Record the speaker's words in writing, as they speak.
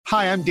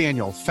Hi, I'm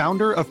Daniel,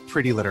 founder of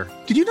Pretty Litter.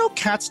 Did you know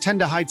cats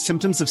tend to hide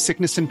symptoms of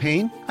sickness and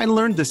pain? I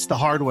learned this the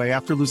hard way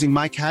after losing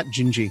my cat,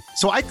 Gingy.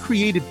 So I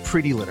created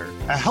Pretty Litter,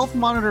 a health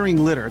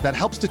monitoring litter that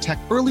helps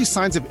detect early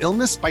signs of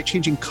illness by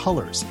changing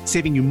colors,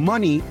 saving you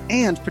money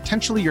and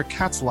potentially your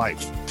cat's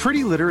life.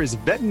 Pretty Litter is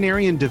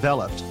veterinarian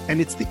developed, and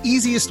it's the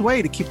easiest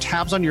way to keep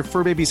tabs on your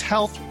fur baby's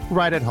health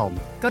right at home.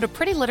 Go to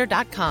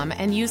prettylitter.com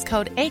and use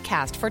code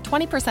ACAST for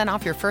 20%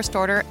 off your first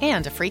order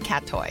and a free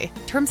cat toy.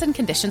 Terms and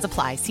conditions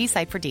apply. See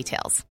site for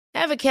details.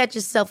 Ever catch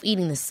yourself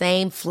eating the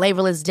same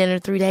flavorless dinner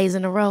 3 days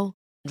in a row?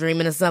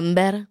 Dreaming of something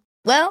better?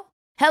 Well,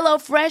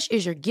 HelloFresh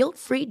is your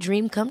guilt-free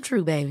dream come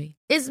true, baby.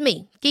 It's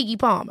me, Keke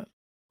Palmer.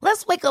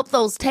 Let's wake up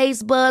those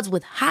taste buds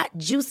with hot,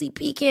 juicy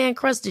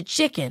pecan-crusted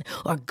chicken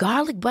or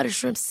garlic butter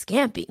shrimp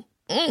scampi.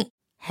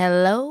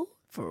 Hello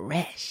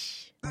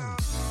Fresh.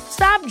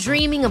 Stop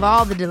dreaming of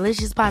all the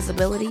delicious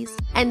possibilities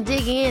and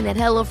dig in at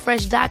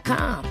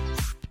HelloFresh.com.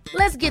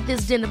 Let's get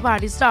this dinner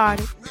party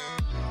started.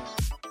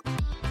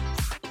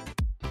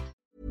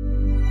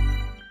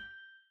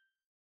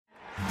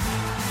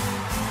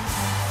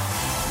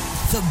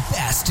 The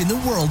Best in the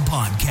World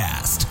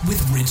podcast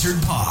with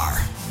Richard Parr.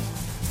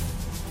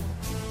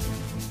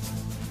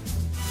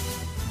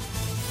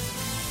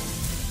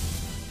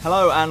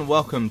 Hello and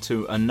welcome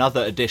to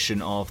another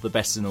edition of The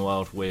Best in the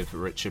World with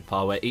Richard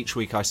Parr, where each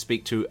week I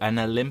speak to an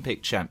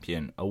Olympic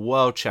champion, a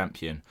world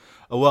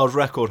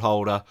record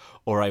holder,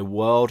 or a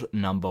world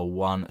number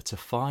one to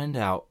find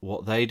out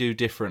what they do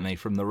differently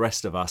from the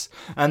rest of us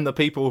and the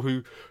people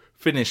who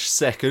finish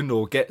second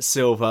or get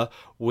silver.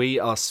 We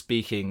are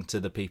speaking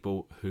to the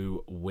people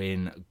who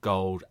win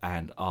gold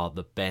and are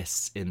the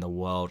best in the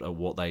world at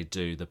what they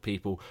do, the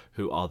people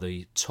who are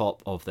the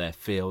top of their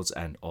fields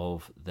and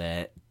of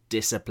their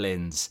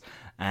disciplines.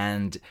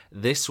 And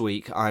this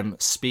week I'm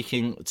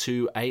speaking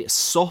to a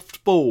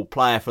softball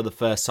player for the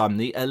first time,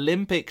 the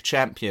Olympic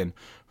champion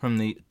from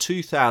the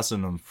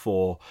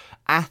 2004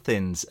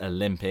 Athens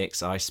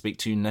Olympics. I speak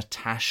to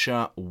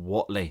Natasha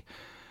Watley.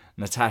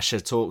 Natasha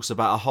talks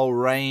about a whole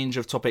range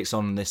of topics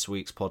on this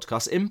week's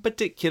podcast, in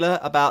particular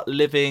about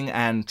living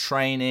and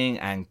training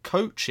and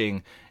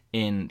coaching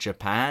in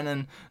Japan.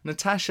 And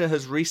Natasha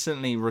has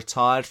recently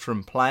retired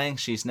from playing.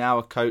 She's now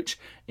a coach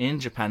in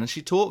Japan, and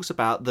she talks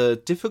about the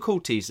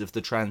difficulties of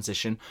the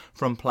transition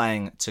from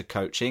playing to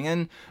coaching.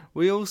 And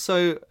we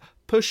also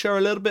push her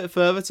a little bit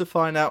further to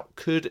find out,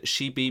 could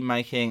she be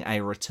making a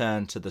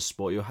return to the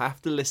sport? You'll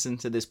have to listen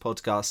to this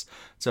podcast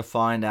to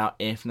find out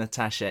if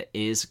Natasha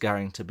is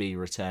going to be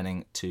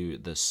returning to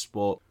the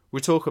sport. We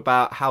talk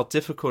about how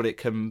difficult it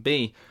can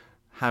be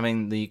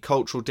having the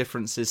cultural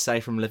differences, say,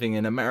 from living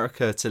in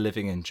America to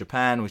living in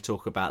Japan. We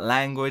talk about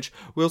language.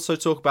 We also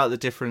talk about the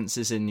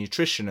differences in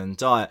nutrition and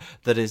diet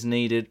that is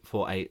needed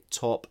for a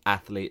top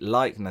athlete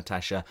like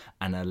Natasha,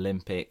 an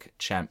Olympic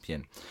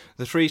champion.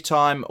 The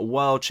three-time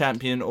world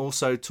champion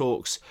also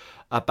talks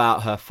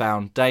about her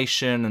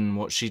foundation and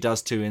what she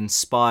does to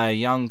inspire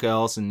young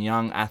girls and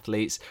young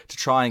athletes to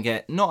try and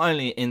get not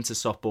only into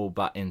softball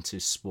but into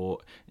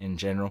sport in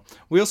general.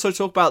 We also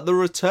talk about the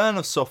return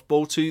of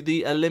softball to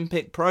the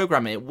Olympic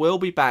program. It will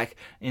be back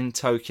in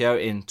Tokyo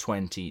in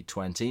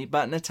 2020,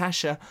 but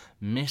Natasha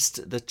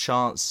missed the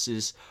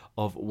chances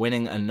of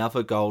winning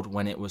another gold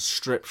when it was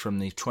stripped from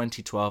the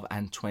 2012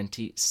 and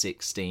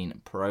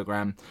 2016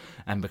 program.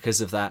 And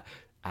because of that,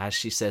 as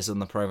she says on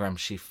the program,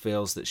 she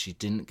feels that she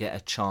didn't get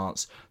a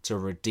chance to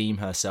redeem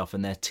herself,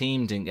 and their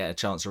team didn't get a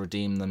chance to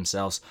redeem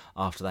themselves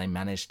after they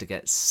managed to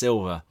get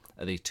silver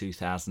at the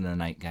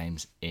 2008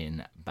 Games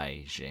in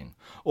Beijing.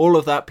 All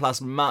of that plus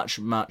much,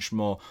 much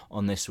more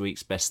on this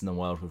week's Best in the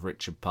World with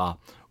Richard Parr,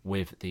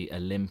 with the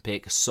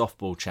Olympic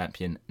softball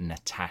champion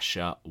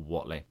Natasha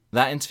Watley.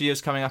 That interview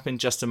is coming up in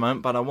just a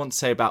moment, but I want to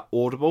say about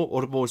Audible.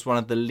 Audible is one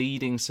of the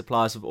leading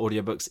suppliers of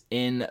audiobooks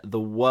in the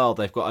world.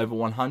 They've got over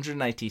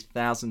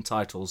 180,000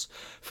 titles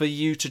for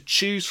you to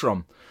choose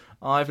from.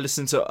 I've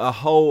listened to a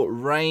whole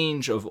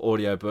range of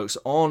audiobooks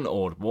on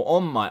Audible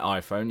on my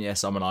iPhone.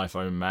 Yes, I'm an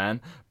iPhone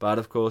man, but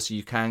of course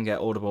you can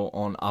get Audible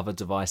on other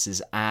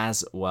devices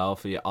as well,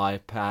 for your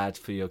iPad,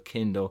 for your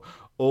Kindle,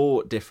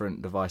 all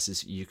different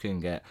devices you can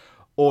get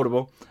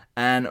Audible.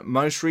 And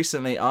most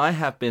recently I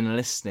have been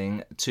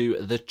listening to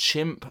The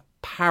Chimp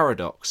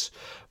Paradox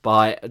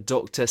by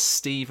Dr.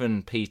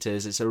 Stephen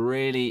Peters. It's a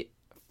really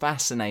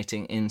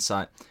fascinating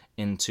insight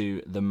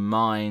into the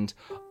mind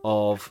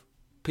of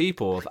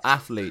people, of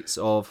athletes,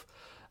 of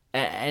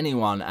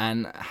anyone,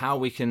 and how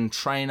we can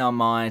train our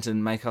mind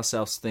and make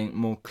ourselves think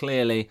more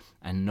clearly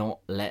and not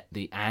let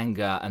the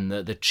anger and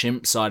the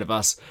chimp side of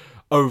us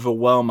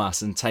overwhelm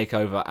us and take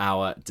over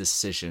our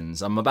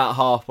decisions. I'm about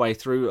halfway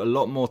through, a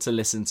lot more to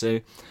listen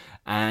to,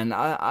 and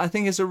I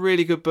think it's a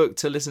really good book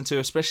to listen to,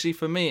 especially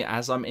for me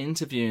as I'm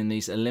interviewing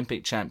these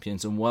Olympic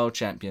champions and world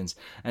champions,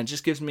 and it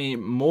just gives me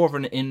more of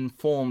an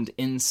informed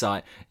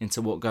insight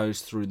into what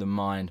goes through the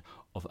mind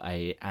of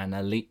an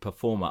elite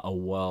performer, a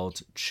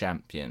world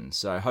champion.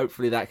 So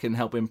hopefully that can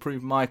help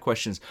improve my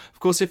questions. Of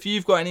course, if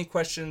you've got any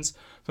questions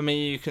for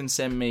me, you can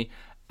send me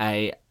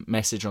a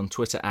message on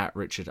Twitter at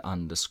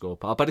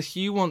Richard_Parr. But if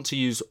you want to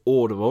use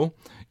Audible,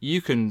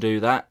 you can do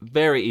that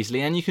very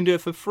easily, and you can do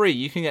it for free.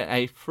 You can get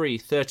a free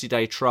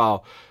 30-day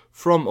trial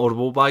from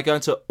Audible by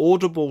going to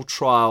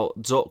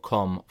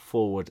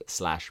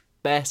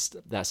audibletrial.com/best.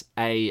 That's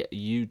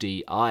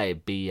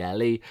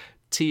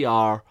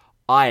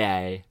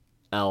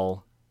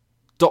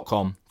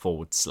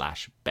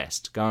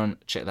audibletrial.com/best. Go and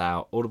check that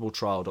out,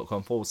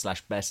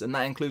 audibletrial.com/best, and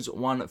that includes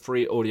one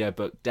free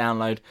audiobook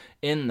download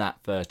in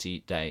that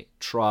 30-day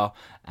trial,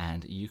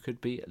 and you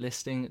could be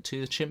listening to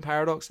the Chimp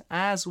Paradox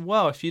as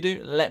well. If you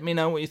do, let me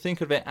know what you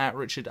think of it at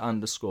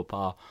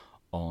Richard_Parr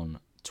on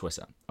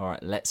Twitter. All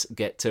right, let's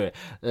get to it.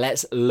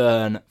 Let's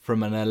learn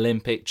from an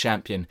Olympic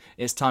champion.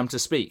 It's time to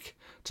speak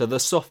to the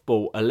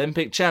softball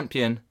Olympic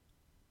champion,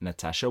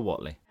 Natasha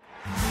Watley.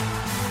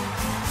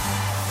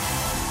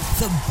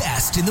 The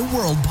Best in the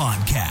World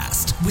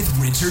podcast with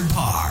Richard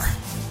Parr.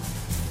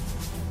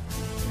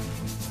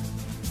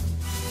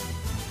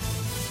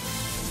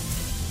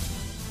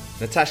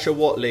 Natasha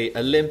Watley,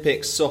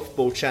 Olympic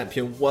softball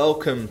champion.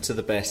 Welcome to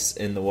the Best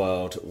in the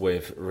World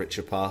with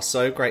Richard Parr.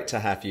 So great to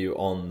have you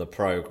on the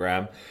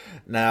programme.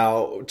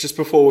 Now, just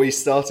before we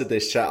started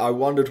this chat, I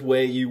wondered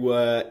where you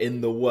were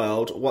in the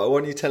world. Why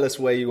don't you tell us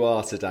where you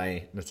are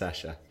today,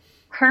 Natasha?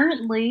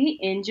 Currently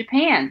in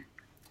Japan.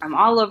 I'm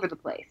all over the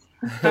place.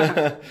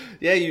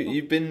 Yeah,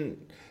 you've been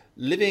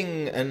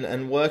living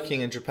and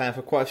working in Japan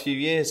for quite a few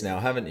years now,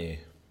 haven't you?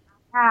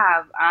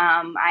 I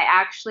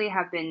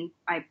have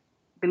I've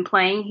been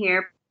playing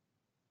here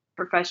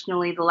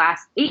professionally the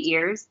last 8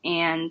 years,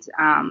 and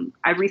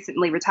I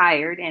recently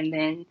retired, and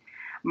then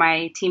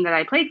my team that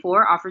I played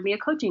for offered me a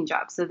coaching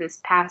job. So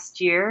this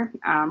past year,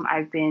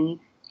 I've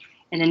been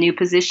in a new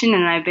position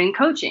and I've been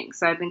coaching.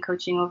 So I've been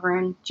coaching over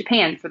in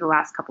Japan for the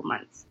last couple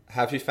months.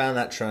 Have you found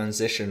that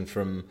transition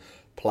from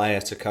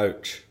player to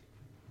coach?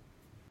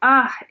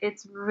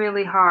 It's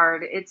really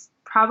hard. It's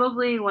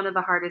probably one of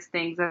the hardest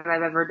things that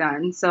I've ever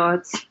done. So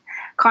it's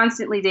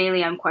constantly,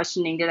 daily, I'm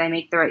questioning, did I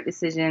make the right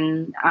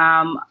decision?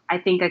 I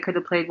think I could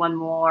have played one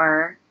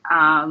more.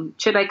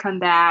 Should I come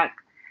back?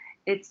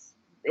 It's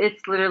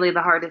literally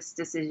the hardest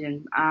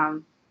decision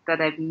that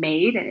I've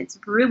made, and it's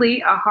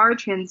really a hard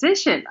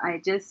transition.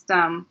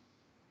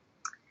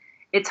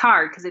 It's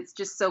hard because it's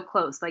just so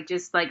close.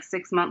 Just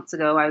 6 months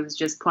ago, I was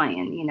just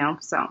playing,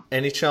 so.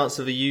 Any chance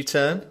of a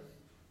U-turn?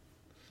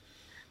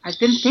 I've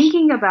been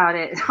thinking about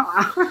it.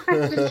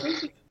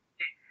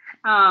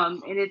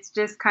 And it's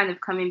just kind of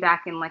coming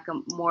back in like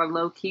a more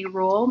low-key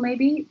role,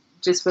 maybe,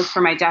 just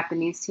for my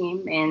Japanese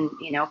team. And,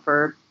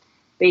 for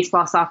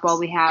baseball, softball,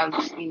 we have,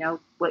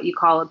 what you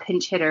call a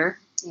pinch hitter.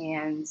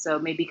 And so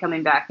maybe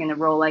coming back in a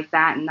role like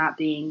that and not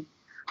being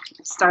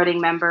a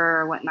starting member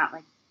or whatnot.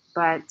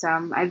 But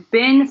I've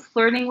been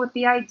flirting with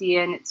the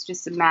idea, and it's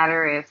just a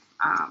matter if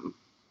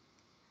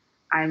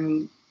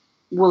I'm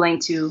willing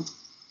to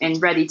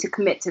and ready to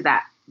commit to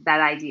that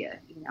idea,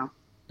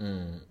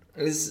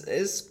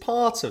 Is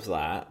part of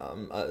that,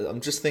 I'm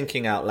just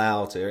thinking out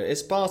loud here,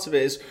 is part of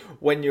it is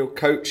when you're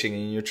coaching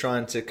and you're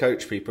trying to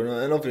coach people,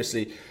 and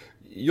obviously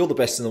you're the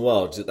best in the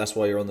world, that's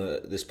why you're on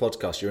this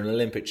podcast, you're an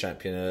Olympic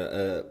champion,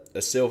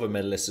 a silver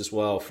medalist as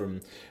well from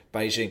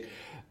Beijing,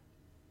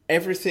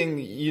 everything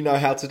you know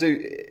how to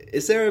do.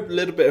 Is there a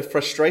little bit of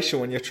frustration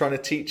when you're trying to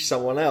teach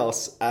someone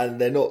else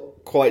and they're not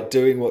quite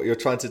doing what you're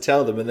trying to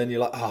tell them, and then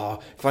you're like,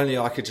 if only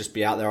I could just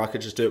be out there, I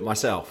could just do it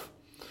myself?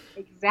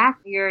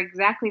 Exactly. You're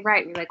exactly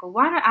right. You're like, well,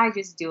 why don't I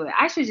just do it?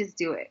 I should just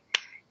do it.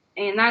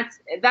 And that's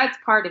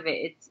part of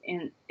it.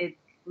 It's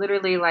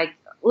literally like,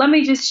 let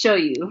me just show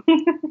you.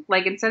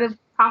 Instead of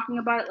talking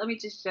about it, let me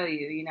just show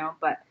you,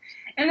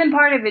 and then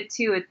part of it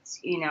too, it's,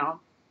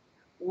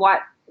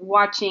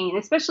 watching, and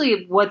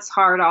especially what's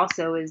hard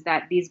also is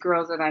that these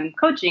girls that I'm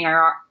coaching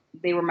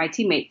they were my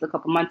teammates a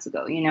couple months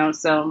ago,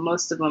 so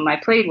most of them I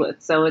played with.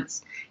 So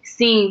it's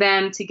seeing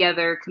them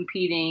together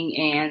competing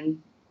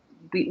and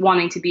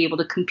wanting to be able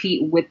to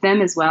compete with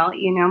them as well,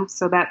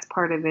 so that's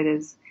part of it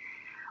as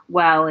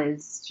well,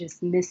 is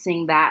just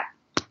missing that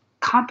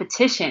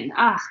competition.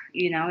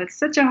 It's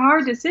such a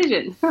hard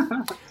decision.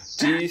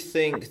 Do you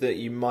think that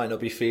you might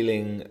not be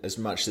feeling as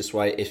much this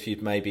way if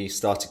you'd maybe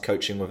started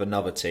coaching with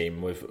another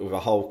team, with a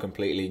whole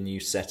completely new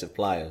set of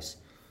players?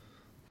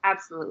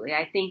 Absolutely.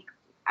 I think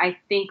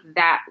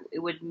that it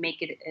would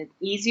make it an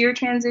easier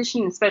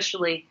transition,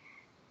 especially,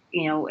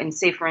 and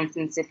say, for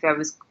instance, if I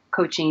was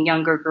coaching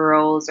younger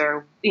girls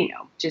or,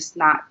 just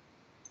not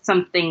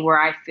something where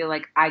I feel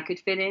like I could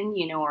fit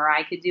in, or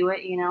I could do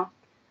it,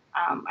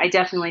 I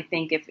definitely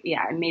think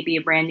maybe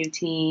a brand new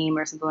team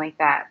or something like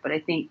that. But I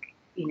think,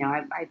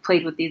 I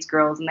played with these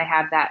girls and they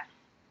have that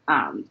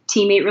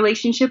teammate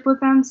relationship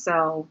with them.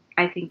 So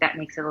I think that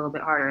makes it a little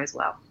bit harder as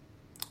well.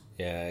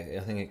 Yeah, I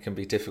think it can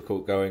be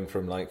difficult going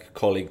from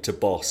colleague to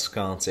boss,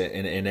 can't it?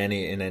 In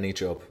any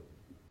job.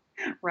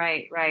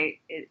 Right.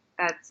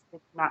 It's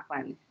not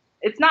fun.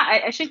 it's not,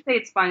 I should say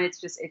it's fun.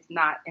 It's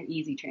not an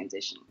easy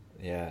transition.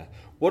 Yeah.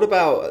 What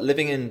about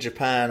living in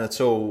Japan at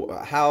all?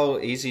 How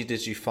easy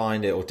did you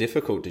find it, or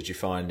difficult did you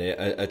find it,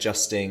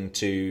 adjusting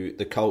to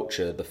the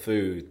culture, the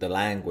food, the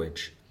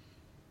language?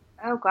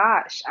 Oh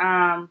gosh.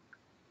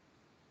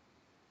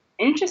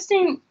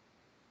 Interesting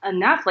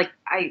enough,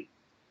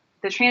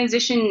 the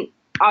transition,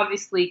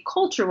 obviously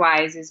culture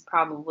wise, is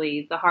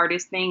probably the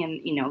hardest thing.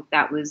 And,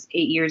 that was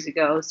 8 years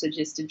ago. So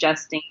just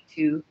adjusting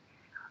to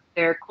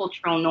their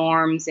cultural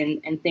norms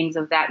and things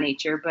of that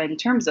nature. But in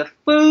terms of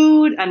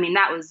food, I mean,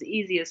 that was the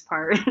easiest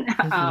part.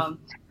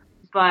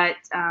 But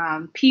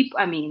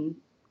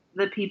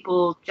the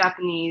people,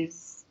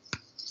 Japanese,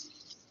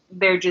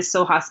 they're just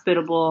so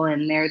hospitable,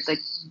 and they're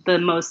the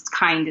most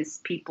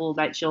kindest people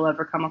that you'll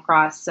ever come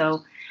across.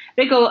 So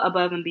they go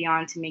above and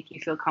beyond to make you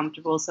feel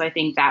comfortable. So I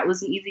think that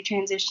was an easy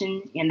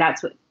transition, and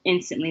that's what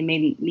instantly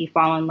made me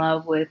fall in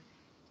love with,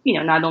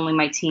 not only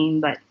my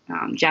team, but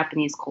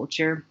Japanese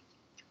culture.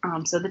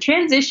 So the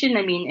transition,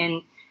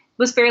 and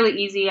was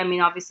fairly easy. I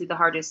mean, obviously the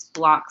hardest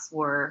blocks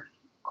were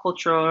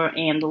cultural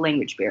and the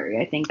language barrier.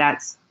 I think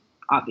that's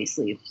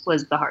obviously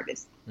was the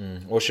hardest.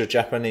 What's your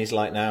Japanese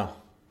like now?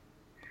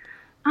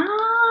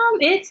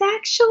 It's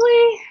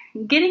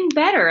actually getting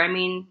better. I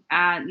mean,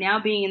 now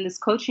being in this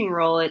coaching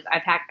role,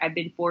 I've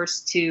been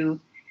forced to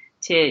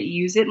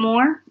use it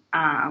more.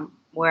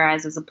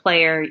 Whereas as a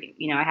player,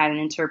 I had an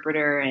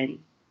interpreter, and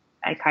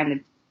I kind of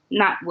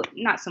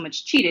not so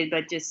much cheated,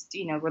 but just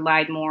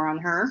relied more on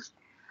her.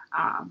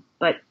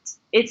 But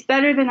it's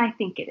better than I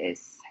think it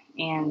is,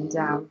 and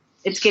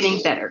it's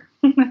getting better.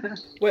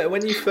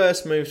 When you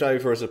first moved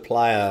over as a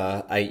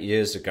player 8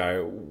 years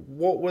ago,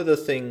 what were the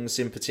things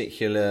in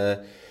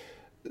particular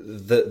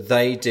that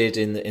they did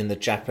in the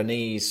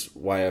Japanese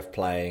way of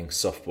playing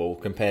softball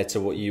compared to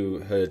what you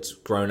had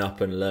grown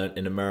up and learnt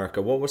in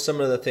America? What were some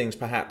of the things?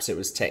 Perhaps it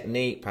was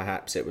technique,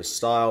 perhaps it was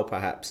style,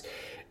 perhaps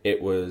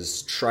it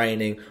was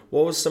training.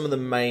 What were some of the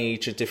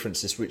major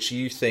differences which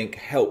you think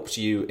helped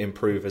you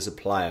improve as a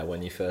player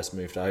when you first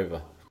moved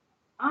over?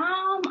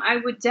 I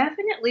would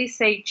definitely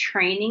say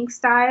training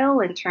style,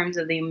 in terms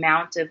of the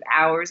amount of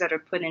hours that are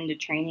put into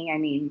training. I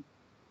mean,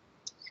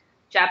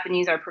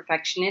 Japanese are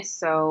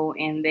perfectionists,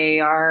 and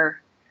their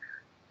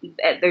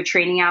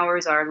training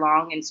hours are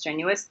long and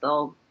strenuous.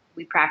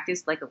 We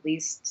practice at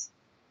least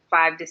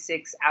 5 to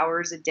 6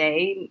 hours a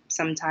day,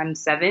 sometimes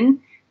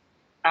 7.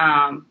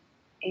 And,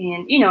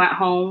 at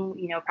home,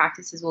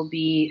 practices will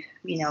be,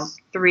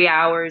 3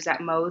 hours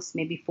at most,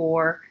 maybe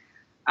 4.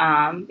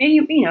 And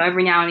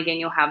every now and again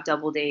you'll have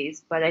double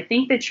days. But I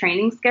think the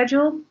training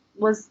schedule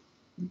was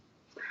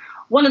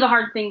one of the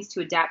hard things to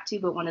adapt to,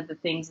 but one of the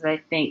things that I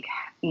think,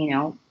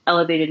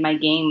 elevated my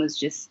game was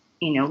just,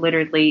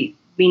 literally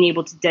being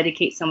able to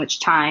dedicate so much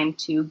time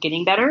to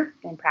getting better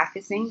and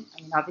practicing.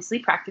 I mean, obviously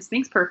practice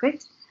makes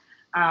perfect.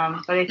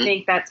 But I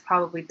think that's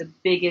probably the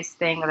biggest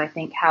thing that I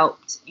think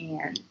helped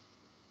and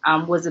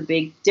was a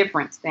big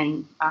difference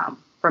than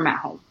from at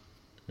home.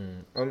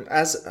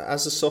 As a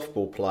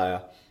softball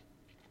player,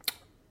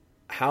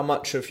 how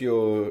much of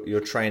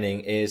your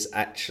training is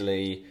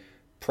actually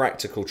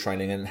practical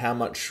training, and how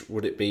much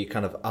would it be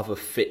kind of other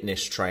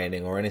fitness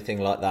training or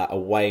anything like that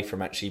away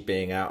from actually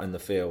being out in the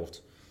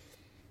field?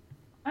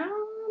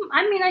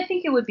 I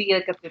think it would be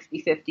like a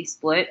 50-50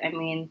 split. I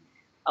mean,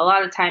 a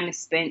lot of time is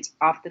spent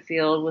off the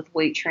field with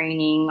weight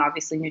training.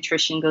 Obviously,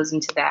 nutrition goes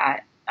into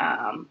that.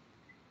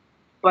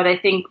 But I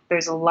think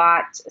there's a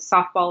lot.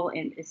 Softball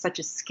is such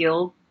a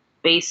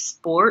skill-based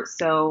sport,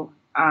 so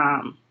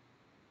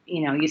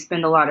you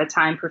spend a lot of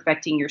time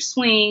perfecting your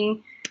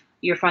swing,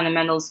 your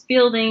fundamentals,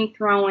 fielding,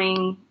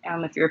 throwing.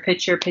 If you're a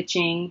pitcher,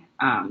 pitching.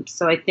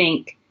 So I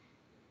think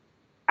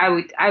I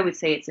would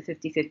say it's a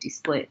 50-50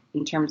 split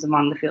in terms of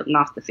on the field and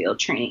off the field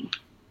training.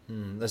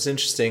 That's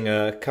interesting.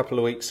 A couple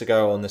of weeks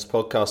ago on this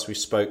podcast, we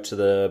spoke to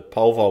the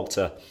pole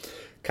vaulter,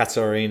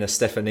 Katarina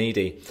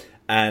Stefanidi,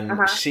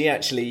 and she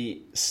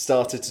actually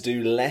started to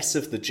do less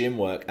of the gym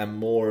work and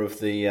more of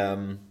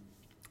the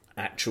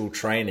actual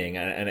training,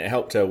 and it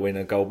helped her win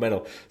a gold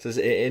medal. So it's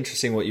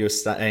interesting what you were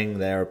saying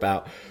there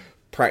about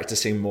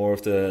practicing more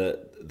of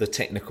the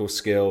technical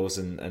skills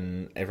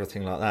and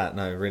everything like that.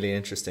 No, really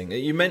interesting.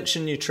 You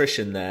mentioned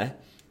nutrition there.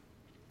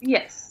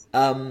 Yes.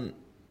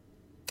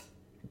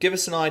 Give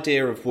us an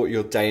idea of what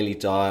your daily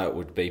diet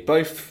would be,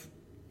 both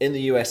in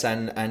the US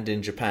and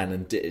in Japan,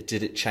 and did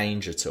it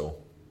change at all?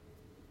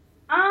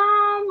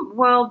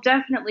 Well,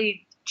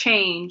 definitely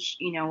change,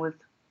 with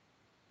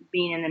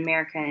being in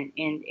America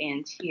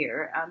and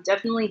here.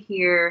 Definitely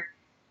here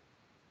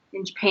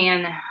in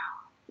Japan,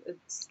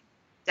 it's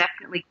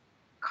definitely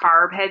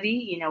carb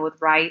heavy,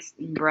 with rice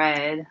and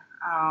bread.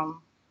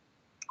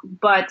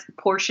 But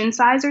portion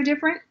size are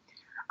different.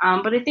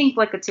 But I think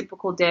like a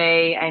typical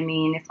day, I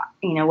mean,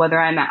 if, whether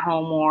I'm at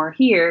home or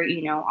here,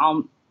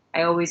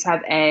 I always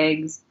have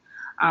eggs,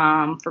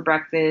 for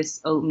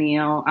breakfast,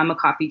 oatmeal. I'm a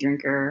coffee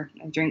drinker.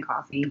 I drink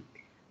coffee.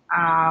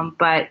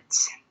 But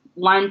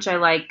lunch, I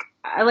like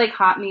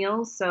hot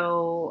meals.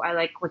 So I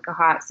like a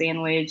hot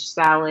sandwich,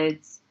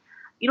 salads,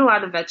 eat a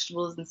lot of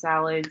vegetables and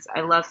salads.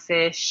 I love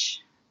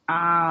fish.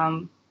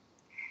 I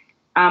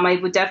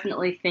would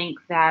definitely think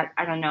that,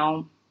 I don't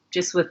know,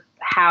 just with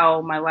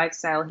how my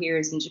lifestyle here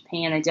is in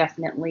Japan, I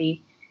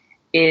definitely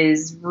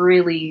is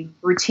really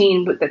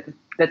routine with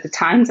the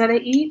times that I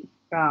eat,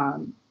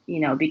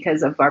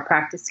 because of our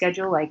practice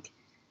schedule. Like,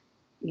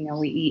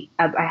 I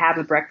have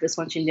a breakfast,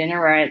 lunch, and dinner,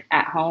 or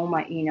at home.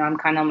 I'm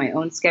kind of on my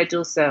own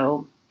schedule.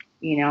 So,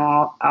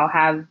 I'll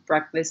have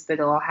breakfast, but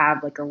I'll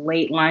have like a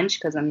late lunch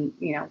because I'm,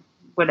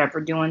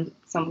 doing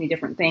so many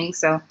different things.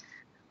 So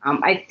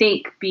I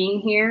think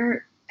being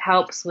here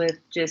helps with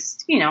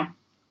just, I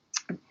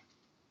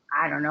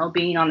don't know,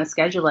 being on the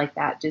schedule like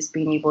that, just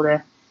being able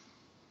to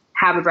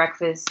have a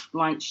breakfast,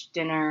 lunch,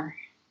 dinner,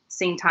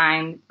 same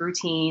time,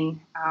 routine.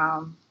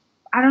 I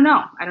don't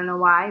know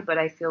why, but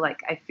I feel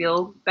like I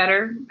feel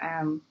better.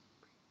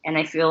 And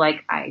I feel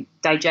like I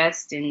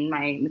digest and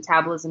my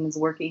metabolism is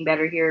working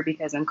better here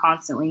because I'm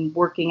constantly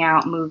working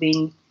out,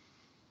 moving,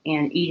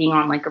 and eating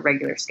on like a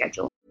regular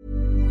schedule.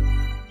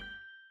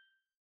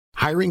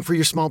 Hiring for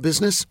your small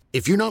business?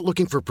 If you're not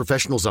looking for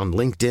professionals on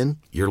LinkedIn,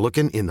 you're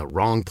looking in the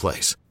wrong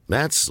place.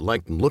 That's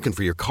like looking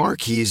for your car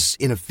keys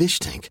in a fish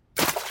tank.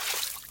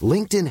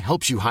 LinkedIn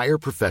helps you hire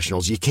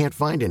professionals you can't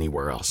find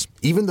anywhere else,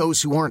 even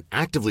those who aren't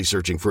actively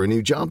searching for a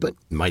new job but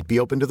might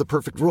be open to the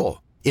perfect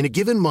role. In a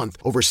given month,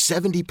 over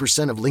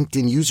 70% of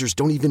LinkedIn users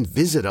don't even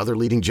visit other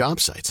leading job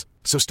sites.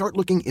 So start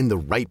looking in the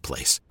right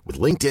place. With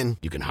LinkedIn,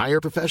 you can hire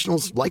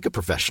professionals like a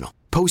professional.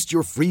 Post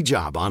your free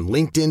job on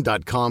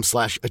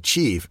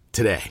linkedin.com/achieve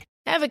today.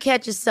 Ever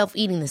catch yourself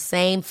eating the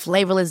same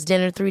flavorless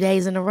dinner 3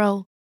 days in a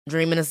row?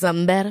 Dreaming of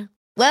something better?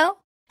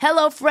 Well,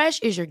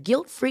 HelloFresh is your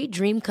guilt-free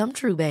dream come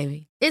true,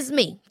 baby. It's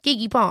me,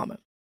 Keke Palmer.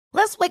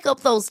 Let's wake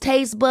up those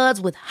taste buds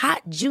with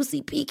hot,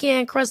 juicy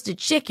pecan-crusted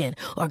chicken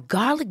or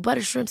garlic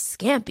butter shrimp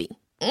scampi.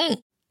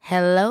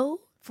 Hello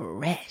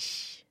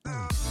Fresh.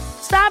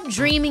 Stop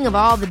dreaming of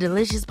all the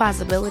delicious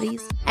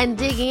possibilities and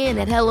dig in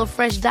at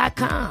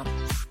HelloFresh.com.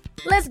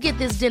 Let's get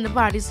this dinner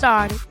party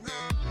started.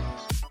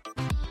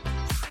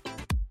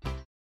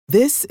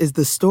 This is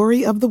the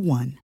story of the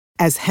one.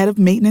 As head of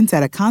maintenance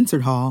at a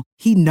concert hall,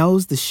 he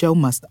knows the show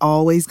must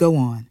always go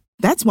on.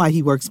 That's why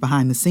he works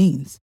behind the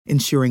scenes,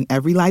 ensuring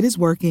every light is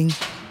working,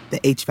 the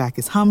HVAC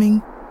is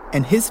humming,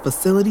 and his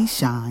facility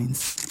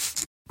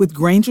shines. With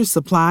Grainger's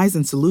supplies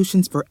and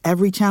solutions for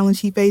every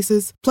challenge he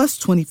faces, plus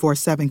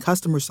 24/7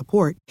 customer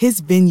support, his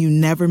venue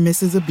never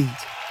misses a beat.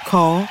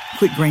 Call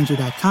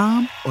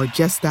quickgrainger.com or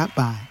just stop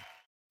by.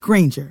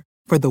 Grainger,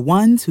 for the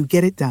ones who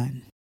get it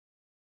done.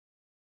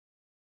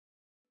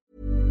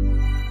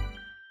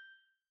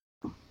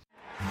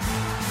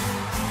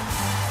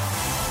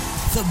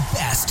 The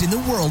Best in the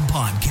World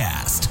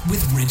podcast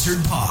with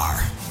Richard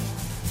Parr.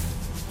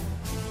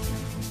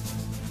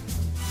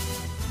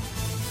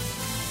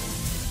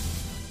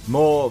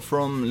 More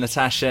from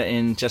Natasha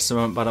in just a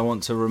moment, but I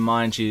want to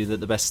remind you that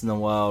The Best in the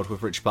World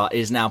with Richard Parr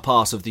is now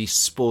part of the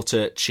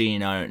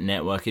Sportacino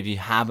network. If you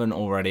haven't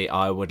already,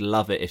 I would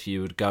love it if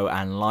you would go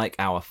and like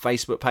our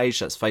Facebook page.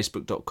 That's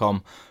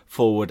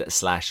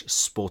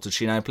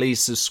facebook.com/Sportacino. Please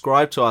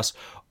subscribe to us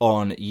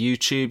on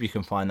YouTube. You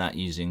can find that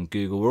using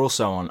Google. We're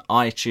also on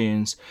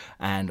iTunes,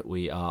 and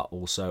we are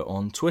also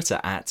on Twitter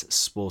at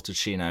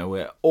Sportacino.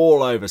 We're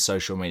all over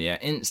social media,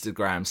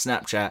 Instagram,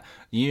 Snapchat,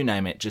 you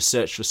name it. Just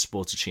search for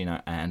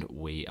Sportacino and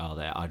we are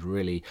there. I'd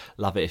really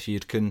love it if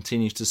you'd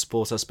continue to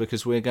support us,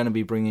 because we're going to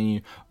be bringing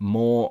you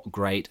more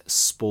great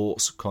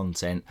sports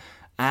content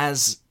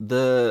as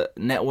the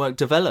network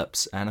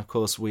develops. And of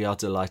course, we are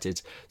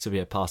delighted to be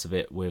a part of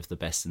it with The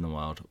Best in the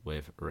World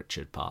with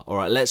Richard Parr. All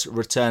right, let's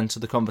return to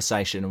the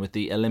conversation with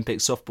the Olympic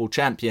softball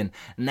champion,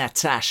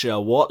 Natasha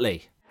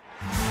Watley.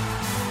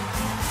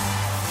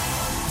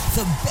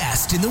 The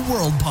Best in the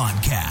World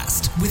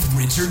podcast with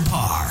Richard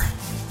Parr.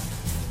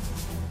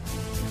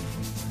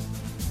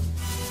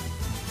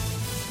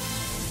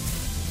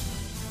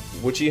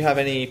 Would you have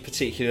any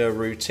particular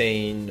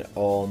routine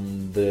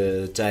on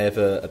the day of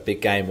a big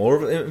game,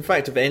 or in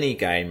fact of any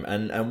game,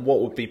 and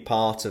what would be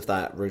part of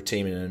that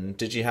routine? And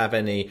did you have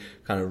any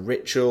kind of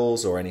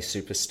rituals or any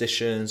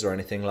superstitions or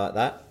anything like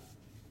that?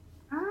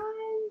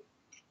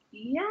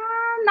 Yeah,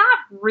 not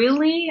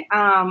really.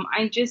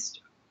 I just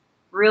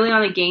really,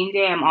 on a game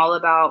day, I'm all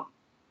about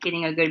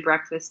getting a good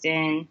breakfast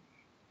in,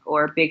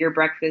 or a bigger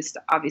breakfast,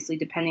 obviously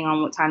depending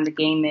on what time the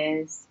game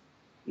is.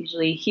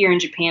 Usually here in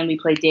Japan, we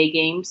play day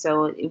games,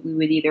 so we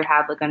would either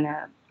have like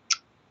a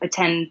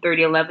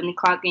 10:30, 11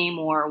 o'clock game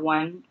or a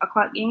 1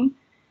 o'clock game.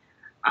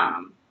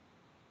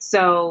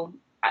 So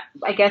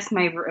I guess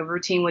my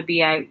routine would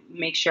be I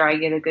make sure I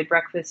get a good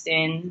breakfast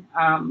in.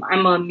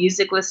 I'm a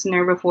music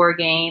listener before a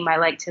game. I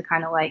like to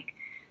kind of like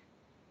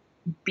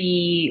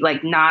be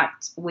like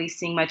not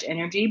wasting much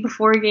energy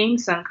before a game,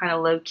 so I'm kind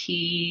of low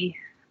key.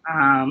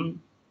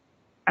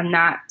 I'm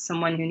not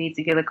someone who needs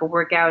to get like a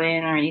workout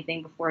in or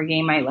anything before a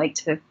game. I like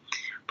to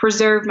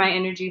preserve my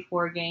energy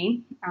for a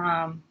game.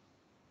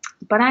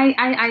 But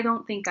I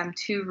don't think I'm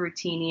too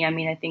routine-y. I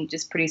mean, I think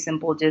just pretty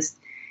simple, just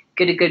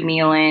get a good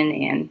meal in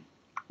and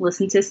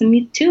listen to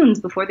some tunes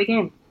before the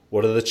game.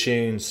 What are the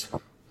tunes?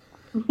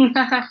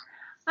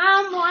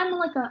 Well, I'm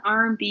like an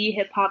R&B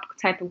hip hop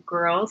type of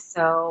girl,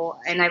 so,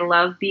 and I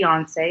love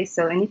Beyonce,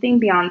 so anything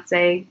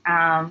Beyonce,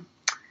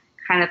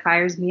 kind of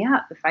fires me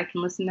up. If I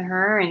can listen to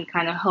her and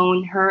kind of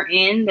hone her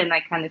in, then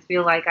I kind of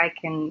feel like I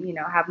can,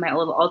 have my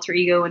little alter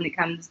ego when it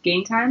comes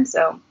game time.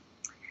 So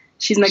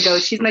she's my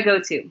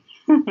go-to.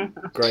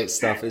 Great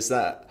stuff.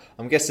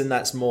 I'm guessing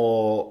that's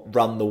more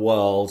Run the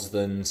World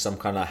than some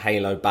kind of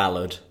Halo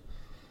ballad.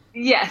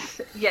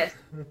 Yes.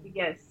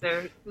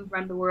 So Who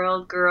Run the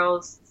World,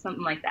 Girls,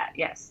 something like that.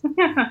 Yes.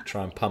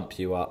 Try and pump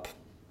you up.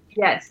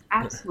 Yes,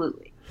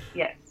 absolutely.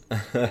 Yes.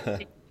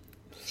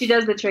 She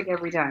does the trick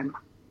every time.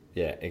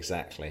 Yeah,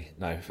 exactly.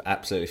 No,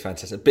 absolutely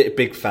fantastic.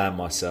 Big fan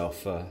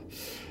myself.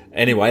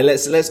 Anyway,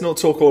 let's not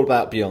talk all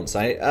about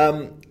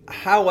Beyonce.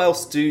 How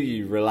else do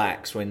you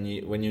relax when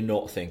you're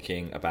not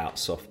thinking about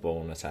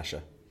softball,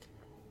 Natasha?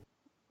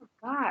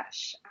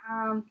 Gosh,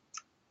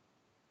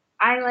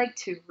 I like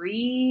to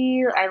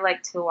read. I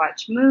like to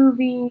watch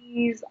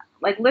movies.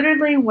 Like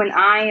literally, when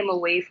I am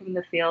away from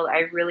the field,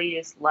 I really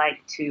just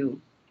like to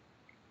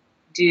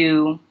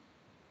do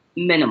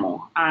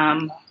minimal.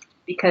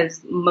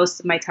 Because most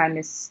of my time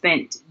is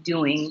spent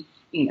doing,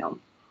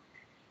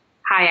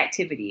 high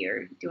activity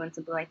or doing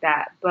something like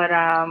that. But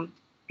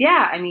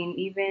yeah, I mean,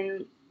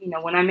 even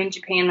when I'm in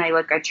Japan,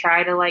 I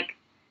try to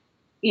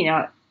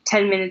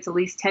 10 minutes, at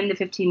least 10 to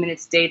 15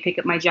 minutes a day, pick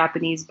up my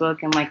Japanese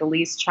book and at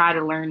least try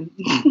to learn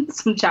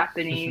some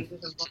Japanese or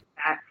something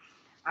like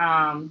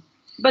that.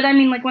 But I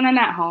mean, when I'm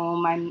at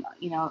home,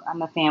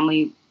 I'm a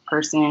family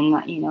person.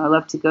 I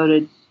love to go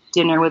to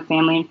dinner with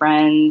family and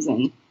friends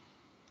and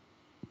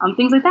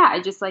things like that.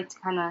 I just like to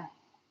kind of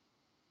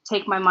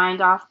take my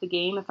mind off the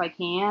game if I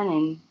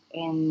can,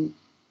 and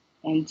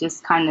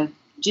just kind of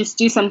just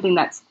do something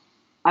that's,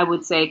 I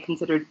would say,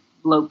 considered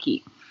low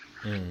key.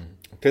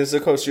 Because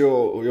of course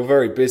you're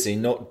very busy,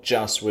 not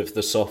just with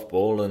the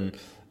softball. And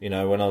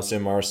when I was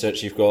doing my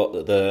research, you've got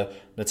the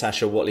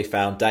Natasha Watley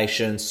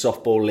Foundation,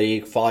 Softball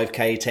League,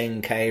 5K,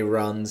 10K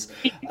runs.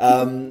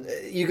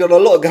 You got a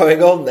lot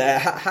going on there.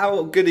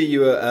 How good are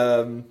you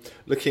at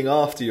looking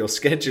after your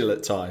schedule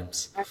at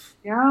times?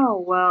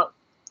 No, well,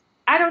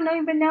 I don't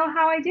even know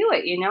how I do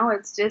it.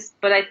 It's just,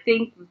 but I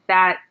think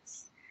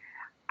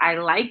I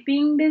like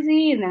being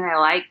busy, and then I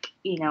like,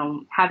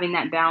 having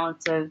that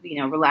balance of,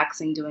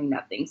 relaxing, doing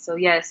nothing. So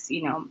yes,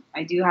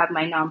 I do have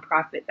my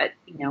nonprofit that,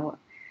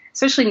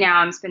 especially now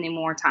I'm spending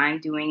more time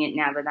doing it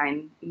now that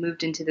I'm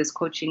moved into this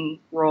coaching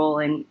role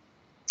and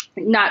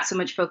not so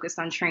much focused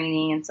on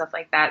training and stuff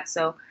like that.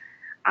 So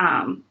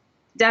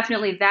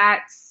definitely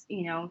that's,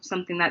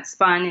 something that's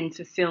fun and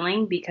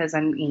fulfilling because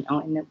I'm,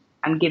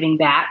 I'm giving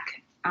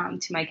back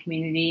to my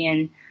community,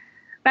 and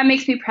that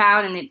makes me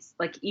proud, and it's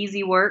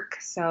easy work.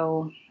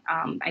 So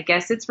I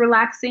guess it's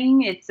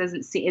relaxing. It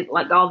doesn't seem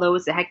although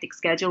it's a hectic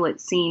schedule, it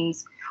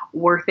seems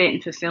worth it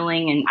and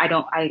fulfilling, and I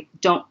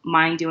don't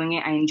mind doing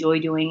it. I enjoy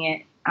doing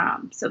it.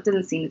 So it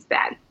doesn't seem as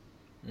bad.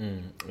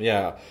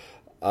 Yeah.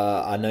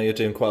 I know you're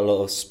doing quite a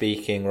lot of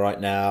speaking right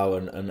now,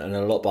 and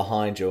a lot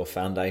behind your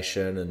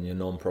foundation and your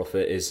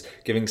non-profit is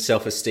giving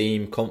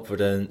self-esteem,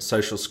 confidence,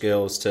 social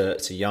skills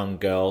to young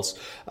girls.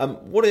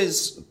 What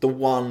is the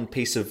one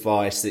piece of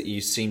advice that you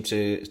seem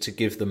to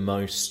give the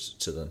most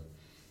to them?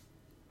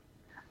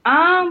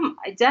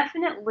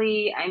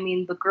 Definitely, I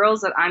mean, the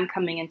girls that I'm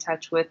coming in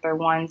touch with are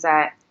ones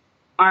that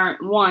aren't,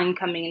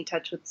 coming in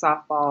touch with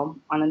softball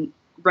on a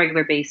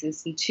regular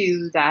basis, and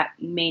two, that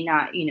may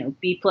not,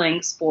 be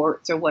playing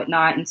sports or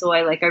whatnot. And so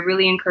I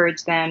really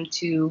encourage them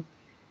to,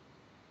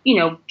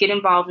 get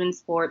involved in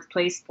sports,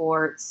 play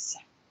sports.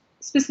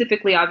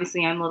 Specifically,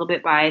 obviously, I'm a little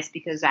bit biased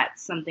because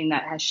that's something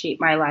that has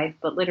shaped my life,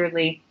 but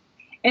literally,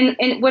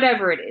 and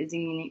whatever it is,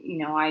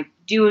 I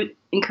do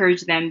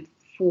encourage them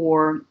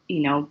for,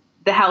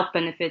 the health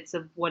benefits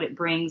of what it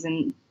brings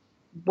and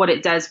what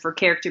it does for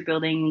character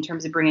building in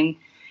terms of bringing,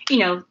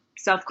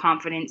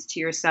 self-confidence to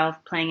yourself,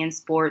 playing in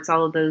sports,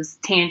 all of those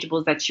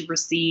tangibles that you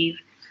receive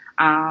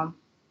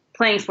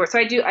playing sports. So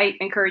I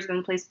encourage them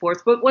to play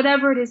sports, but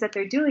whatever it is that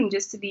they're doing,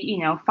 just to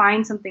be,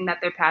 find something that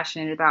they're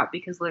passionate about,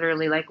 because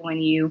literally when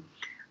you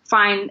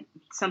find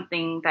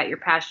something that you're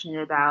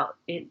passionate about,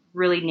 it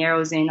really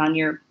narrows in on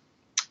your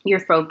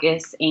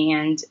focus,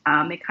 and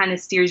it kind of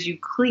steers you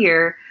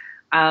clear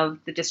of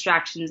the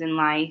distractions in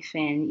life,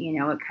 and,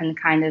 it can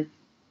kind of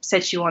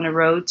sets you on a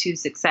road to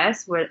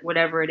success,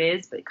 whatever it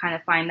is, but kind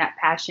of find that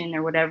passion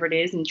or whatever it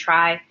is and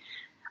try.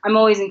 I'm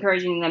always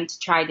encouraging them to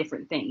try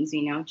different things,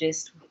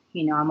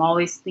 I'm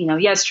always,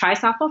 yes, try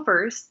softball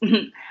first,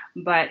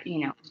 but,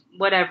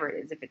 whatever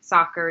it is, if it's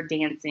soccer,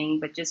 dancing,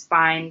 but just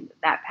find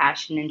that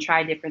passion and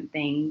try different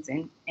things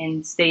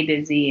and stay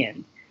busy.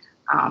 And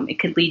it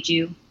could lead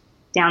you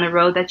down a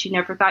road that you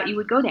never thought you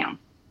would go down.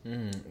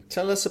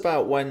 Tell us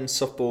about when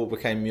softball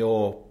became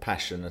your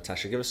passion,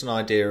 Natasha. Give us an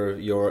idea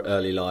of your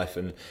early life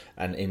and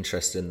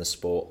interest in the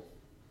sport.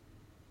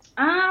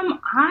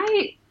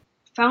 I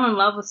fell in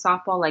love with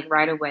softball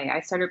right away.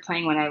 I started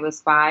playing when I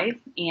was 5,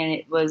 and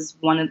it was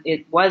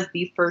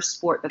the first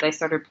sport that I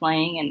started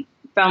playing and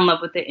fell in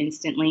love with it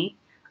instantly.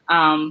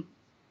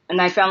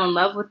 and I fell in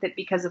love with it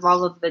because of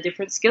all of the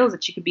different skills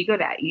that you could be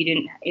good at.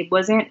 It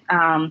wasn't,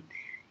 I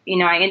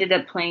ended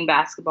up playing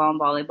basketball and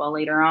volleyball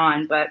later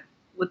on, but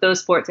with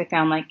those sports, I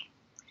found like,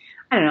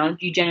 I don't know,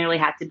 you generally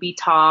had to be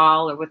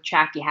tall, or with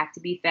track, you had to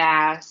be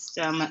fast.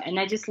 And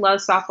I just love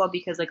softball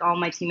because like all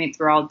my teammates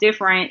were all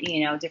different,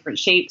 different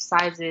shapes,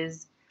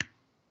 sizes.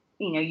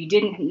 You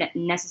didn't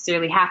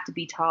necessarily have to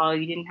be tall.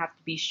 You didn't have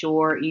to be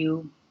short.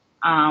 You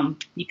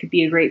could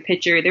be a great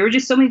pitcher. There were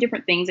just so many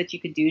different things that you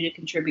could do to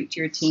contribute to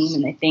your team.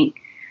 And I think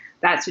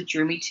that's what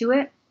drew me to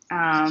it.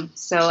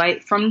 So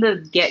from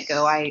the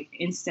get-go, I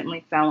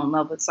instantly fell in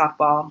love with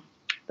softball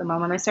the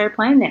moment I started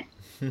playing it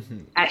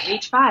at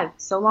age 5,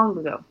 so long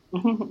ago.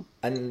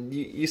 And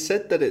you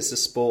said that it's a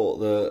sport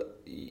that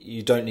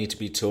you don't need to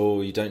be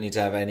tall, you don't need to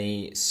have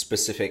any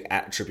specific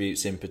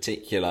attributes in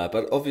particular,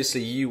 but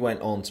obviously you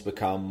went on to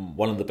become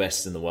one of the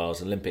best in the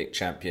world, Olympic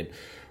champion.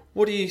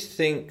 What do you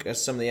think are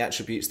some of the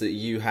attributes that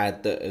you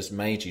had that has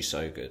made you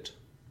so good?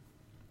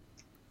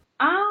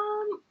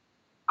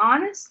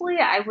 Honestly,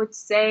 I would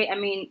say,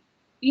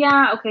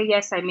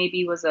 yes, I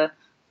maybe was a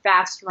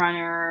fast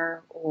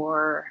runner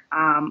or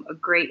a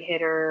great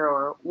hitter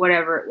or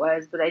whatever it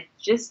was, but I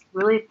just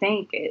really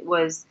think it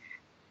was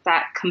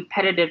that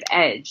competitive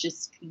edge,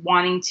 just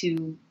wanting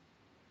to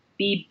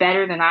be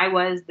better than I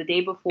was the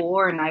day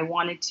before, and I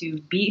wanted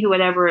to beat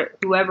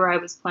whoever I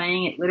was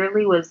playing. It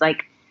literally was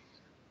like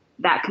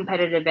that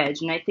competitive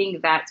edge, and I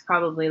think that's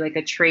probably like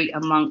a trait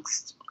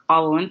amongst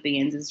all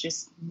Olympians, is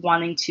just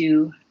wanting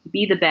to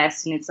be the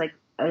best. And it's like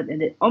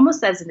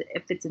almost as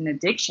if it's an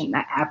addiction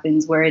that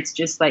happens, where it's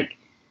just like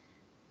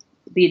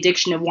the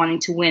addiction of wanting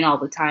to win all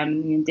the time,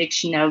 and the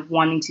addiction of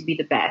wanting to be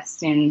the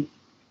best. And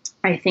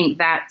I think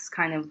that's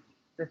kind of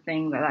the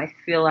thing that I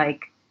feel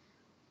like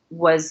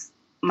was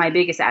my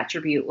biggest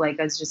attribute. Like,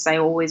 I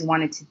always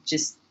wanted to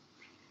just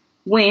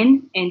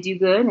win and do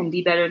good and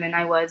be better than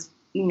I was,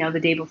 the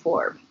day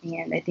before.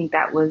 And I think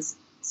that was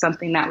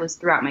something that was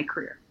throughout my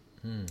career.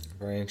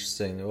 Very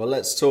interesting. Well,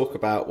 let's talk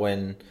about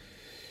when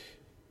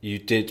you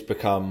did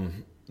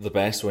become the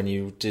best, when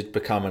you did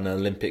become an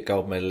Olympic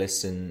gold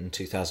medalist in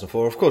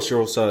 2004. Of course, you're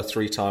also a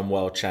 3-time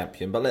world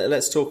champion, but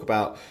let's talk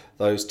about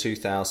those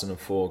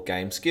 2004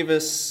 games. Give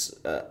us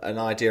an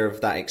idea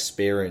of that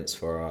experience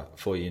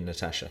for you,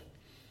 Natasha.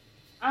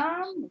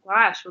 Well,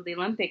 the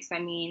Olympics,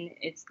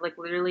 it's like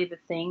literally the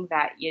thing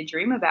that you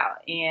dream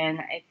about. And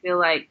I feel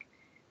like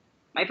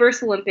my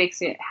first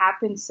Olympics, it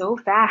happened so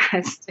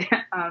fast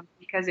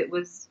because it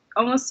was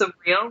almost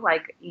surreal.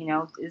 Like,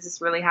 is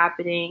this really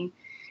happening?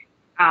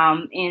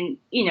 And,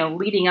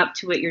 leading up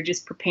to it, you're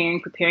just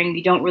preparing.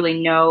 You don't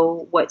really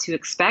know what to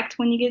expect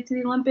when you get to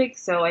the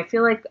Olympics. So I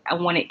feel like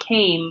when it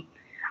came,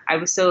 I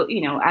was so,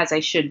 as I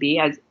should be,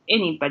 as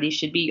anybody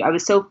should be, I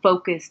was so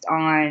focused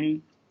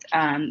on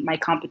my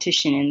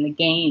competition and the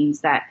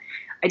games that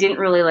I didn't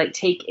really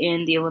take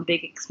in the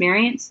Olympic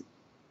experience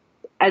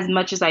as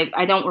much as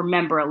I don't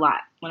remember a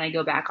lot when I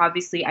go back.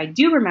 Obviously, I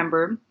do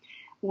remember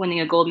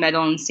winning a gold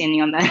medal and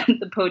standing on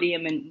the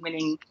podium and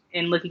winning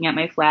and looking at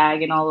my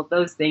flag and all of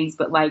those things.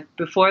 But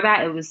before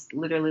that, it was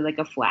literally like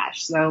a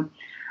flash. So,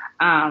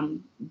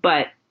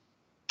 but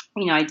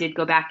I did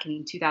go back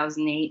in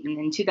 2008, and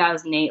in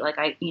 2008,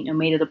 I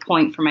made it a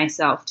point for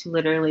myself to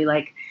literally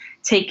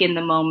take in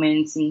the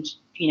moments and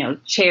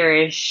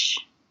cherish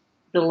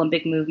the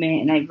Olympic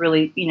movement. And I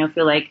really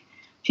feel like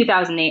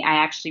 2008, I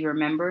actually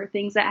remember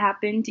things that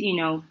happened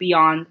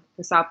beyond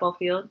the softball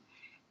field.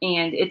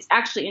 And it's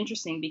actually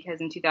interesting because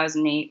in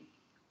 2008,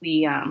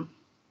 we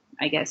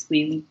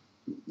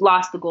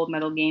lost the gold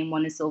medal game,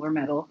 won a silver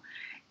medal.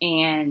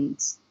 And,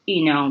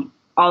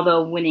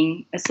 although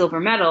winning a silver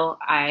medal,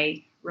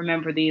 I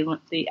remember the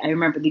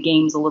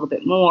games a little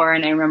bit more.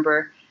 And I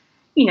remember,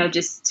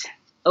 just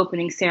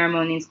opening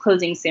ceremonies,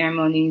 closing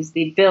ceremonies,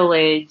 the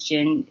village,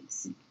 and,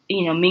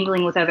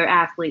 mingling with other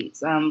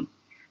athletes.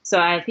 So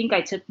I think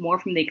I took more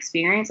from the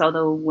experience,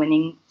 although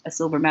winning a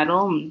silver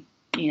medal, and,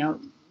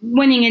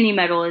 winning any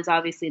medal is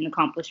obviously an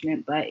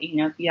accomplishment, but,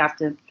 if you have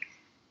to,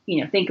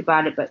 think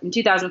about it. But in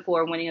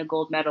 2004, winning a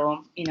gold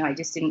medal, I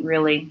just didn't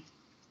really,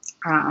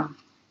 I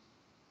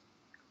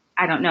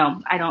don't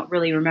know. I don't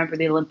really remember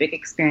the Olympic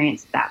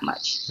experience that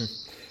much.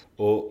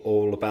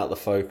 All about the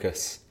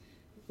focus.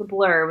 It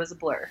was a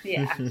blur.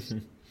 Yeah.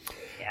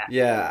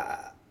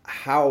 Yeah.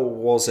 How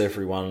was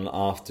everyone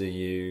after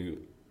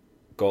you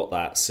got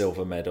that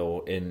silver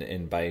medal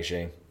in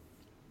Beijing?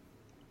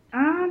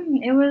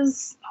 It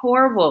was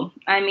horrible.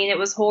 It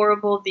was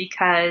horrible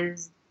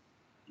because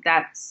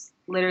that's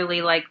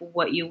literally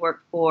what you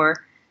work for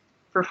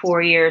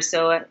 4 years.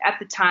 So at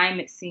the time,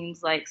 it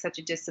seems like such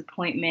a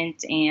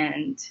disappointment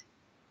and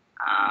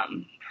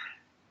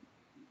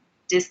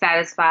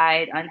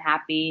dissatisfied,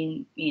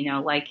 unhappy,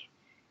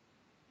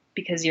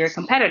 because you're a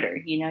competitor,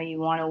 you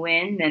want to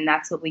win, and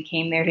that's what we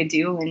came there to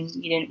do, and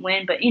you didn't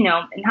win. But, in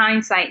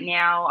hindsight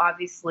now,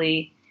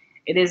 obviously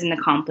it is an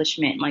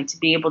accomplishment, to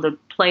be able to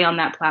play on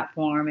that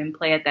platform and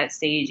play at that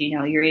stage,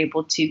 you're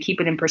able to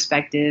keep it in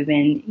perspective.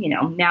 And,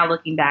 now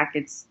looking back,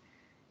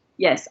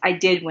 yes, I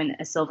did win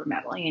a silver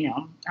medal,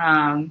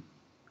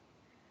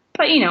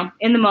 But,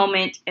 in the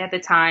moment, at the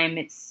time,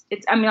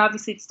 I mean,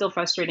 obviously it's still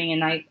frustrating.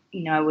 And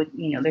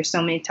there's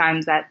so many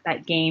times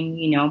that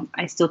game,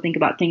 I still think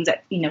about things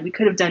that, we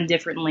could have done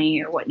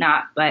differently or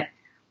whatnot. But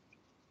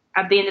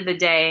at the end of the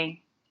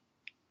day,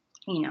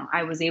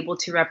 I was able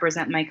to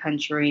represent my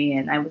country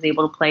and I was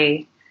able to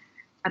play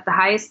at the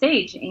highest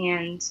stage.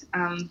 And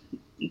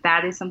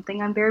that is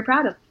something I'm very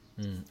proud of.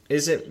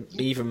 Is it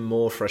even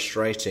more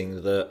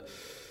frustrating that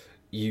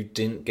you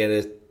didn't get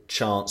a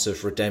chance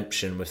of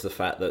redemption with the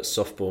fact that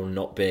softball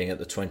not being at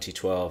the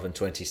 2012 and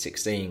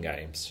 2016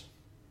 games?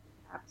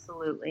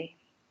 Absolutely.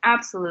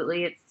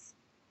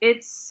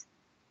 It's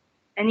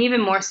and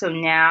even more so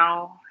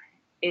now,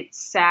 it's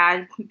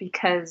sad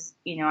because,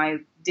 I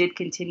did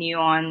continue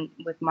on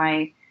with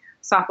my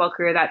softball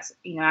career. That's,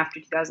 after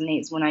 2008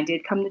 is when I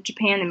did come to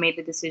Japan and made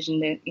the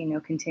decision to,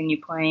 continue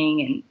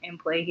playing and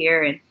play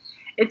here. And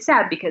it's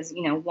sad because,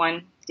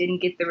 one,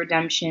 didn't get the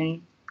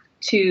redemption.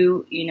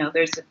 Two,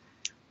 there's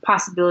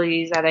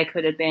possibilities that I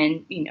could have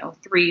been,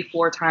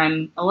 3-4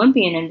 time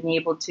Olympian and been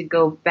able to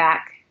go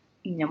back,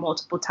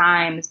 multiple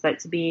times, but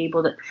to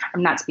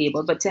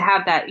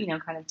have that,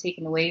 kind of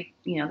taken away,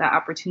 that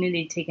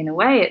opportunity taken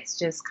away, it's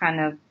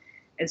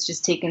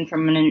just taken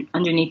from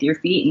underneath your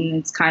feet. And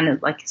it's kind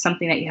of like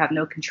something that you have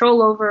no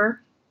control over,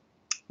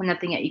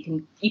 nothing that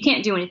you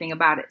can't do anything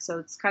about it. So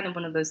it's kind of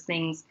one of those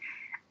things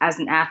as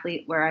an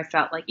athlete where I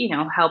felt like,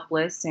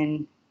 helpless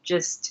and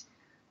just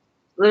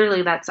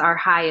literally that's our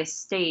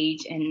highest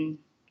stage and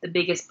the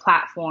biggest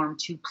platform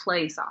to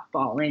play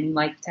softball. And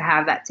like to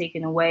have that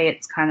taken away,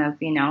 it's kind of,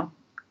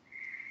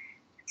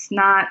 it's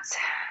not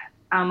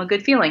a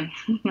good feeling.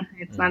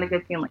 It's not a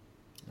good feeling.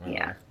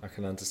 Yeah. I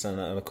can understand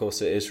that. And of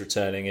course it is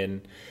returning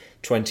in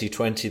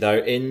 2020 though,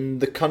 in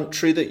the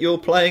country that you're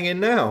playing in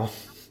now.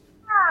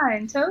 Yeah,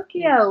 in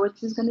Tokyo,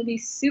 which is going to be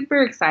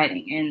super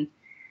exciting and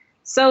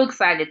so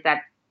excited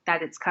that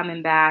it's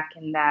coming back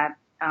and that,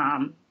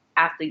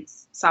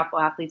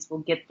 softball athletes will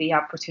get the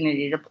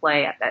opportunity to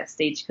play at that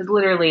stage. Because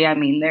literally, I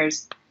mean,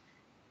 there's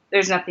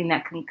nothing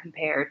that can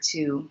compare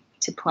to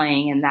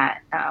playing in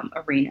that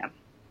arena.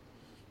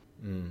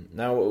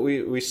 Now,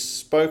 we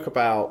spoke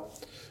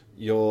about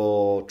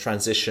your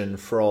transition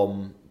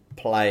from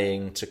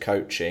playing to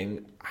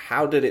coaching.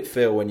 How did it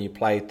feel when you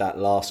played that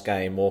last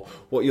game, or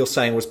what you're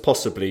saying was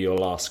possibly your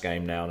last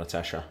game now,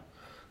 Natasha?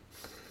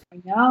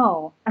 I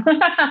know.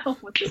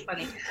 Which is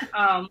funny.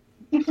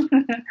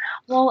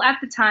 Well, at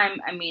the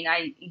time, I mean,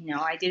 I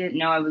didn't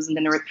know I was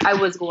going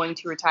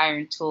to retire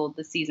until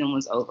the season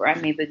was over. I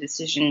made the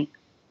decision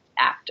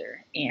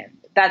after, and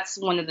that's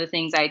one of the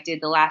things I did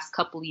the last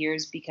couple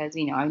years because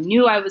I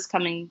knew I was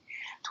coming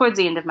towards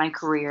the end of my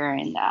career,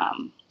 and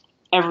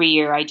every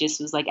year I just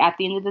was like, at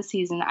the end of the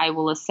season, I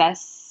will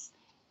assess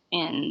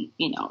and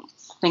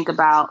think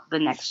about the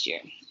next year.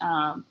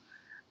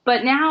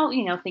 But now,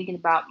 thinking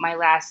about my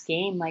last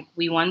game, like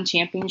we won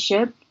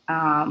championship.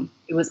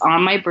 It was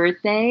on my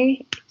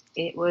birthday.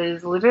 It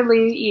was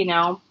literally,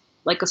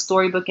 like a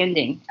storybook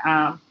ending.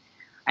 I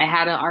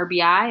had an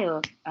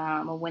RBI,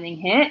 a winning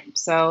hit.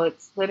 So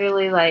it's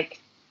literally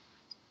like,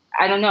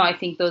 I don't know. I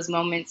think those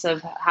moments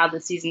of how the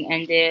season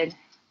ended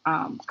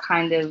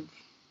kind of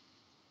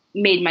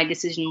made my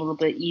decision a little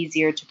bit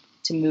easier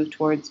to move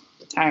towards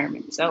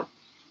retirement. So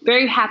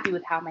very happy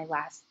with how my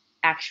last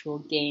actual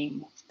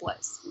game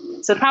was.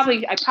 So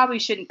I probably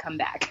shouldn't come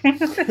back.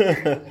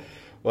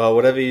 Well,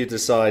 whatever you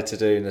decide to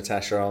do,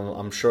 Natasha,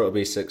 I'm sure it'll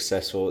be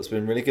successful. It's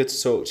been really good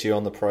to talk to you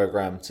on the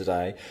programme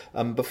today.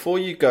 Before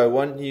you go,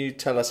 why don't you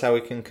tell us how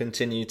we can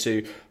continue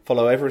to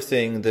follow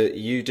everything that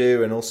you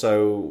do and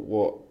also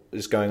what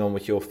is going on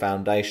with your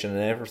foundation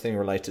and everything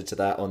related to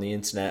that on the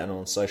internet and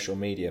on social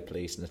media,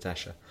 please,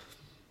 Natasha?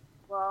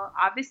 Well,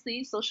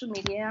 obviously, social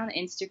media on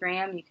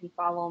Instagram, you can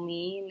follow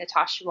me,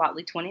 Natasha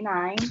Watley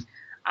 29.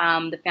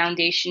 The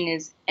foundation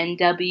is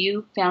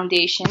NW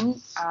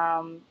Foundation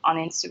on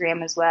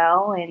Instagram as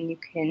well. And you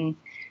can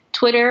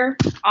Twitter.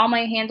 All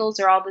my handles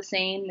are all the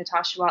same,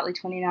 Natasha Watley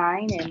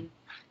 29.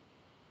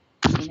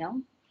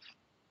 And,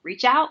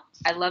 reach out.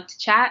 I love to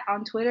chat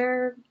on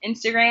Twitter,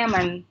 Instagram.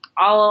 I'm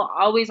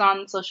always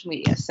on social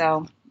media.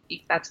 So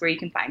that's where you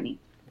can find me.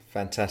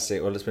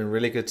 Fantastic. Well, it's been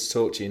really good to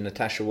talk to you.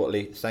 Natasha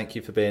Watley, thank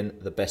you for being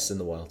the best in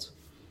the world.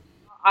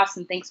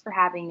 Awesome. Thanks for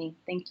having me.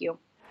 Thank you.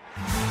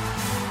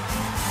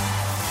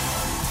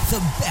 The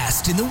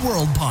Best in the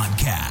World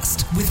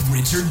podcast with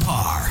Richard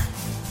Parr.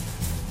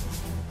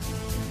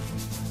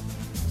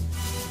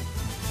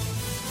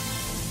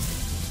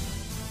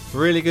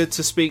 Really good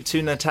to speak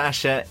to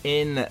Natasha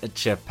in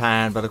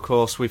Japan, but of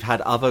course we've had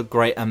other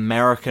great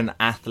American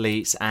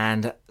athletes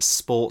and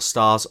sports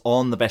stars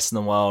on The Best in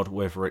the World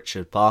with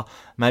Richard Parr.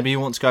 Maybe you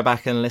want to go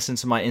back and listen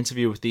to my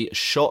interview with the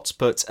shot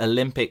put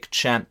Olympic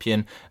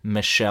champion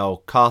Michelle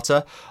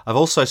Carter. I've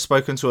also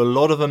spoken to a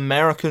lot of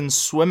American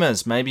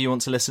swimmers. Maybe you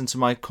want to listen to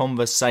my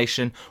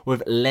conversation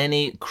with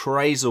Lenny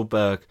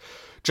Krazelberg.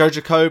 Joe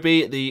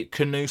Jacoby, the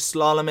canoe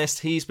slalomist,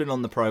 he's been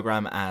on the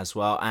programme as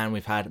well, and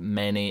we've had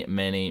many,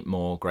 many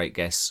more great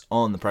guests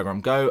on the programme.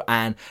 Go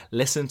and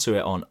listen to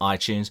it on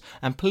iTunes,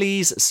 and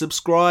please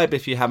subscribe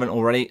if you haven't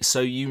already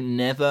so you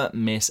never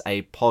miss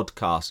a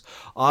podcast.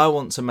 I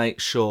want to make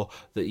sure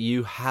that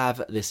you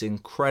have this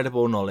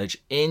incredible knowledge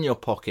in your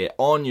pocket,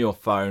 on your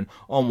phone,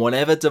 on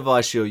whatever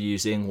device you're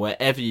using,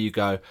 wherever you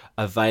go,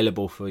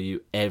 available for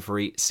you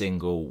every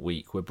single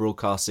week. We're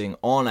broadcasting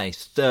on a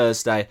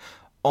Thursday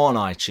on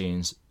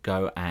iTunes.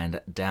 Go and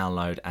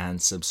download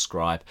and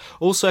subscribe.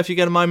 Also, if you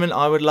get a moment,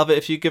 I would love it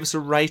if you give us a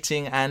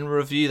rating and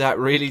review. That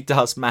really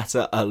does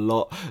matter a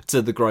lot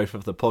to the growth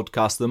of the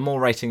podcast. The more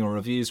rating and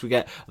reviews we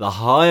get, the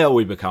higher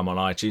we become on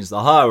iTunes.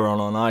 The higher we're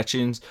on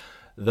iTunes,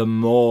 the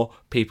more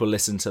people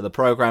listen to the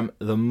program,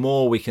 the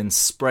more we can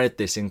spread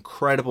this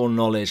incredible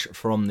knowledge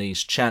from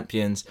these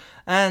champions,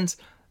 and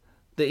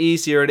the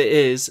easier it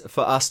is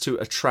for us to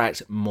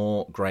attract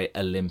more great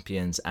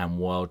Olympians and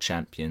world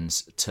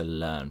champions to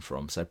learn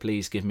from. So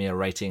please give me a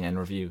rating and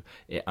review.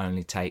 It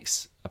only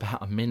takes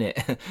about a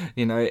minute.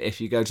 If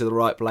you go to the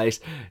right place,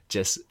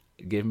 just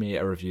give me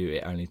a review.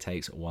 It only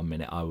takes 1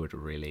 minute. I would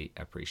really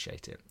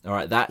appreciate it. All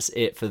right, that's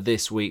it for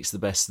this week's The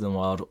Best in the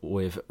World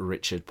with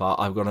Richard Parr.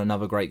 I've got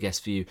another great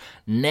guest for you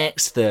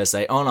next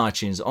Thursday on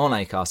iTunes, on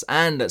Acast,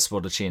 and at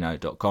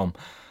sportacino.com.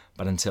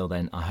 But until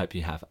then, I hope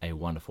you have a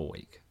wonderful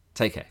week.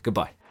 Take care.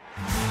 Goodbye.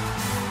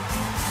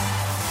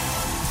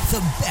 The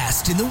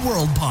Best in the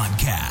World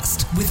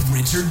podcast with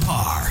Richard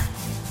Parr.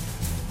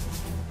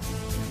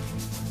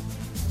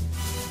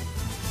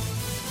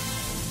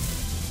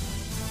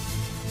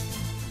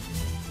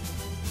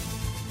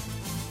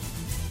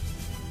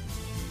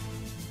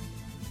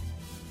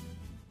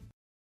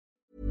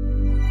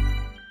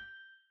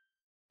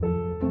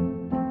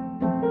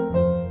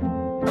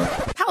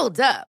 Hold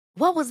up.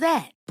 What was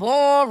that?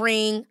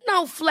 Boring.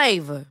 No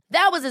flavor.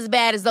 That was as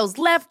bad as those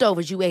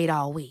leftovers you ate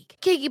all week.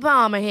 Keke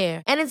Palmer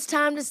here, and it's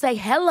time to say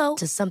hello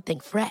to something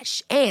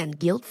fresh and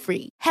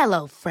guilt-free.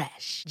 Hello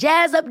Fresh.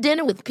 Jazz up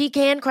dinner with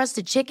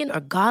pecan-crusted chicken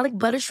or garlic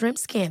butter shrimp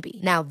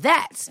scampi. Now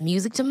that's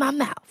music to my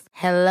mouth.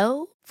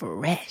 Hello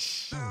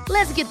Fresh.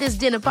 Let's get this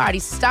dinner party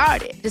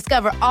started.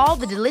 Discover all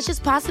the delicious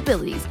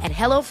possibilities at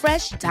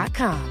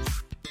HelloFresh.com.